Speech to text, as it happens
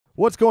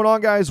What's going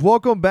on, guys?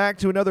 Welcome back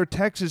to another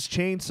Texas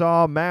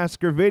Chainsaw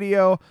Massacre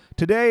video.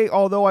 Today,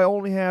 although I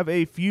only have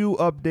a few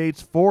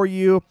updates for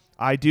you,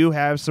 I do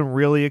have some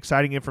really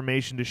exciting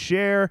information to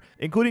share,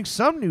 including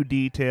some new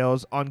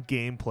details on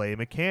gameplay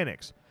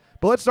mechanics.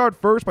 But let's start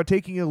first by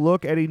taking a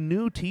look at a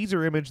new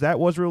teaser image that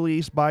was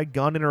released by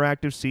Gun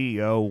Interactive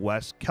CEO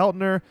Wes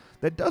Keltner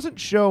that doesn't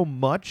show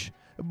much,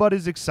 but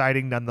is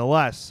exciting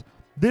nonetheless.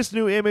 This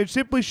new image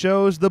simply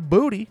shows the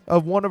booty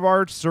of one of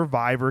our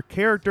survivor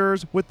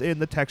characters within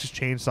the Texas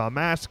Chainsaw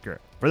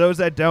Massacre. For those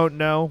that don't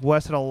know,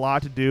 Wes had a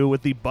lot to do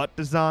with the butt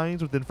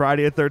designs within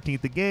Friday the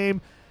 13th the game,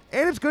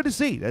 and it's good to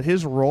see that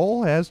his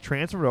role has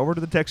transferred over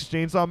to the Texas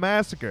Chainsaw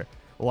Massacre.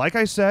 Like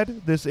I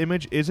said, this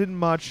image isn't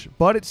much,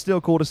 but it's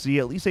still cool to see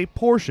at least a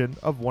portion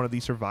of one of the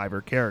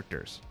survivor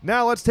characters.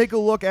 Now let's take a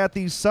look at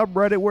the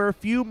subreddit where a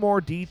few more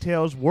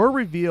details were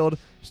revealed,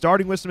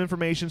 starting with some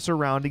information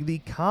surrounding the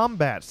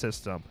combat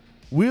system.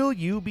 Will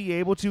you be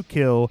able to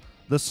kill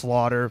the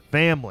Slaughter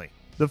family?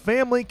 The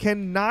family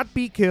cannot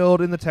be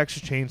killed in the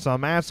Texas Chainsaw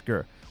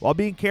Massacre. While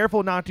being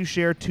careful not to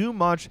share too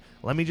much,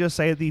 let me just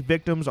say that the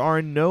victims are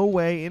in no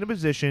way in a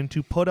position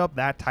to put up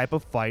that type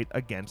of fight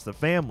against the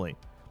family.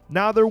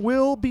 Now, there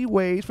will be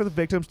ways for the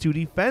victims to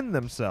defend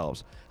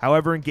themselves.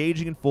 However,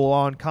 engaging in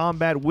full-on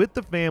combat with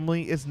the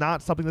family is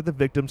not something that the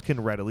victims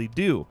can readily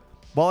do.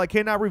 While I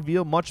cannot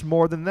reveal much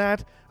more than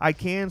that, I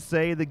can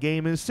say the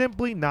game is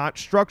simply not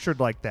structured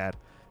like that.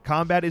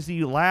 Combat is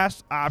the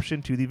last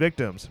option to the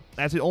victims,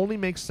 as it only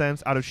makes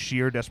sense out of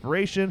sheer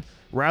desperation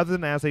rather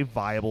than as a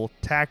viable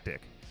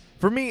tactic.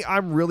 For me,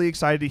 I'm really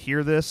excited to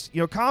hear this.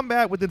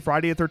 Combat within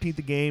Friday the 13th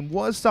the game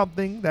was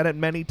something that at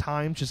many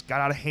times just got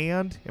out of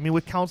hand.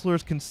 With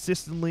counselors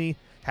consistently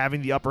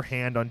having the upper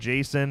hand on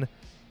Jason.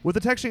 With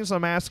the Texas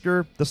Chainsaw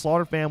Massacre, the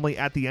Slaughter family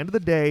at the end of the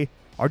day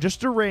are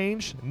just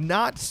deranged,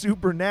 not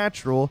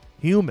supernatural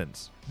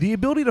humans. The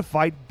ability to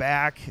fight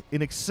back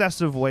in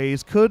excessive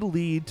ways could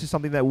lead to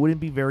something that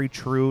wouldn't be very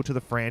true to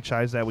the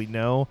franchise that we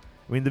know.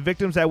 The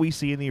victims that we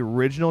see in the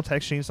original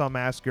Texas Chainsaw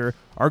Massacre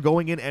are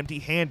going in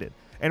empty-handed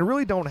and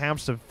really don't have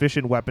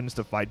sufficient weapons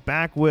to fight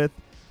back with.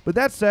 But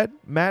that said,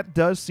 Matt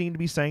does seem to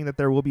be saying that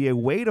there will be a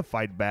way to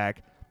fight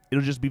back.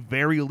 It'll just be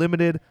very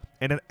limited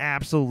and an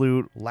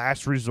absolute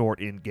last resort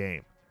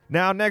in-game.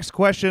 Now, next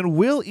question,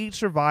 will each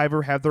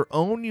survivor have their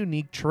own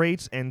unique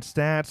traits and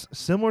stats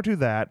similar to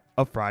that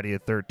of Friday the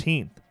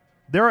 13th?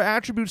 There are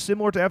attributes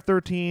similar to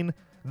F13,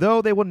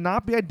 though they will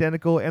not be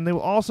identical, and they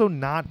will also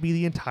not be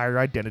the entire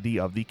identity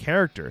of the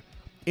character.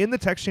 In the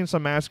Texas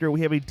Chainsaw Massacre,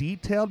 we have a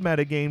detailed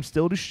metagame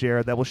still to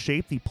share that will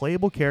shape the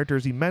playable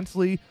characters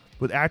immensely,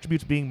 with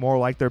attributes being more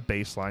like their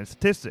baseline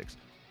statistics.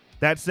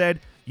 That said,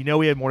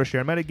 we have more to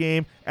share in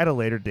metagame at a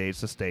later date,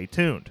 so stay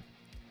tuned.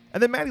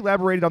 And then Matt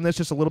elaborated on this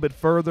just a little bit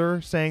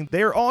further, saying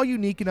they are all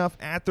unique enough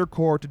at their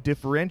core to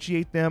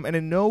differentiate them, and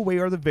in no way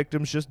are the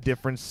victims just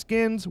different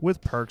skins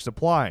with perks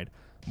applied.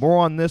 More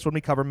on this when we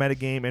cover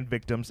metagame and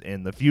victims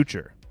in the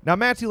future. Now,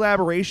 Matt's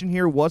elaboration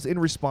here was in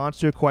response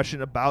to a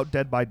question about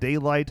Dead by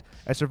Daylight,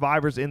 as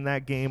survivors in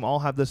that game all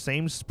have the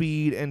same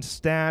speed and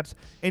stats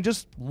and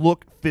just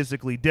look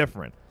physically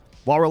different,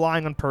 while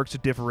relying on perks to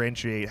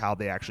differentiate how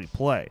they actually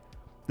play.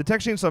 The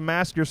Texas Chainsaw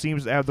Massacre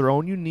seems to have their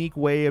own unique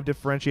way of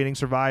differentiating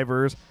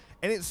survivors,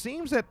 and it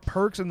seems that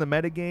perks in the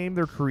metagame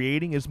they're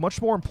creating is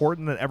much more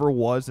important than it ever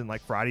was in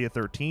Friday the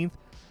 13th.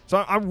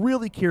 So I'm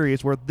really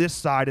curious where this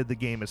side of the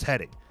game is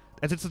heading,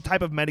 as it's the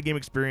type of metagame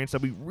experience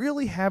that we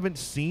really haven't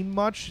seen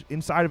much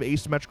inside of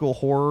asymmetrical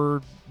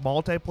horror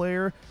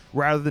multiplayer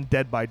rather than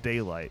Dead by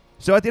Daylight.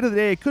 So at the end of the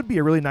day, it could be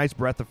a really nice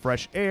breath of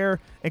fresh air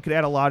and could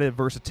add a lot of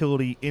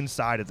versatility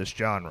inside of this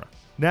genre.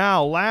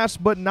 Now,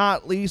 last but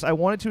not least, I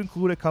wanted to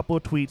include a couple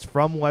of tweets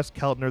from Wes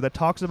Keltner that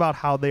talks about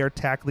how they are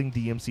tackling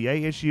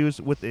DMCA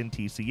issues within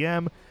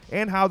TCM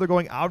and how they're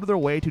going out of their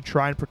way to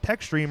try and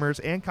protect streamers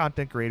and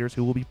content creators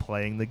who will be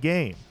playing the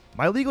game.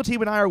 My legal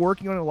team and I are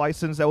working on a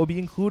license that will be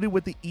included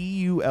with the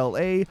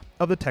EULA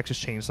of the Texas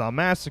Chainsaw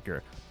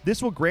Massacre.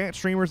 This will grant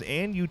streamers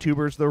and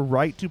YouTubers the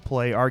right to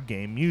play our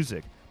game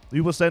music. We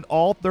will send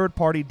all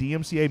third-party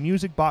DMCA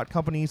music bot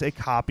companies a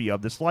copy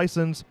of this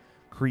license.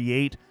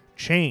 Create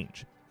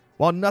change.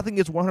 While nothing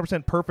is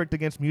 100% perfect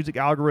against music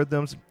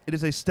algorithms, it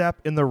is a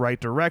step in the right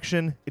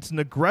direction. It's an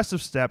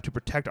aggressive step to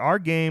protect our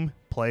game,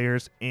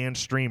 players, and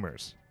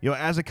streamers.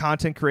 As a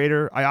content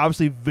creator, I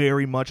obviously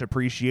very much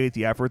appreciate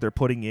the effort they're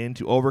putting in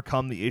to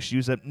overcome the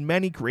issues that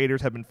many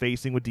creators have been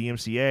facing with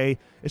DMCA,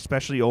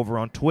 especially over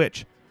on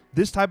Twitch.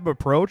 This type of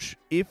approach,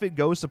 if it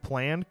goes to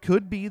plan,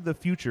 could be the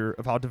future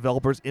of how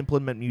developers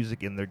implement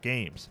music in their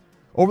games.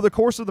 Over the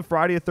course of the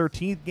Friday the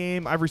 13th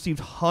game, I've received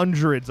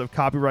hundreds of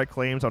copyright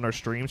claims on our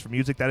streams for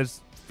music that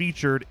is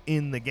featured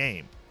in the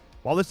game.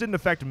 While this didn't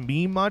affect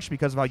me much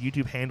because of how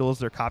YouTube handles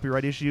their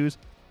copyright issues,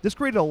 this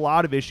created a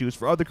lot of issues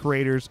for other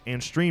creators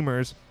and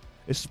streamers,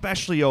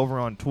 especially over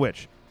on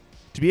Twitch.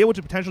 To be able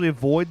to potentially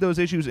avoid those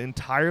issues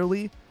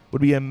entirely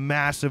would be a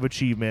massive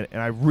achievement,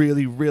 and I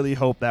really, really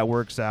hope that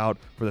works out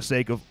for the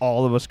sake of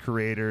all of us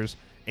creators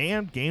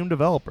and game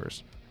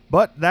developers.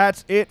 But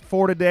that's it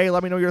for today.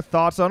 Let me know your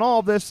thoughts on all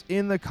of this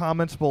in the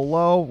comments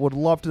below. Would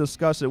love to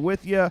discuss it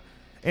with you.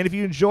 And if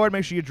you enjoyed,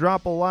 make sure you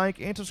drop a like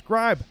and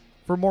subscribe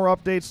for more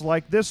updates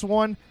like this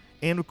one.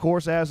 And, of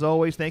course, as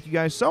always, thank you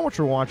guys so much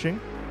for watching,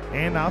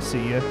 and I'll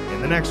see you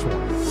in the next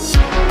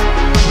one.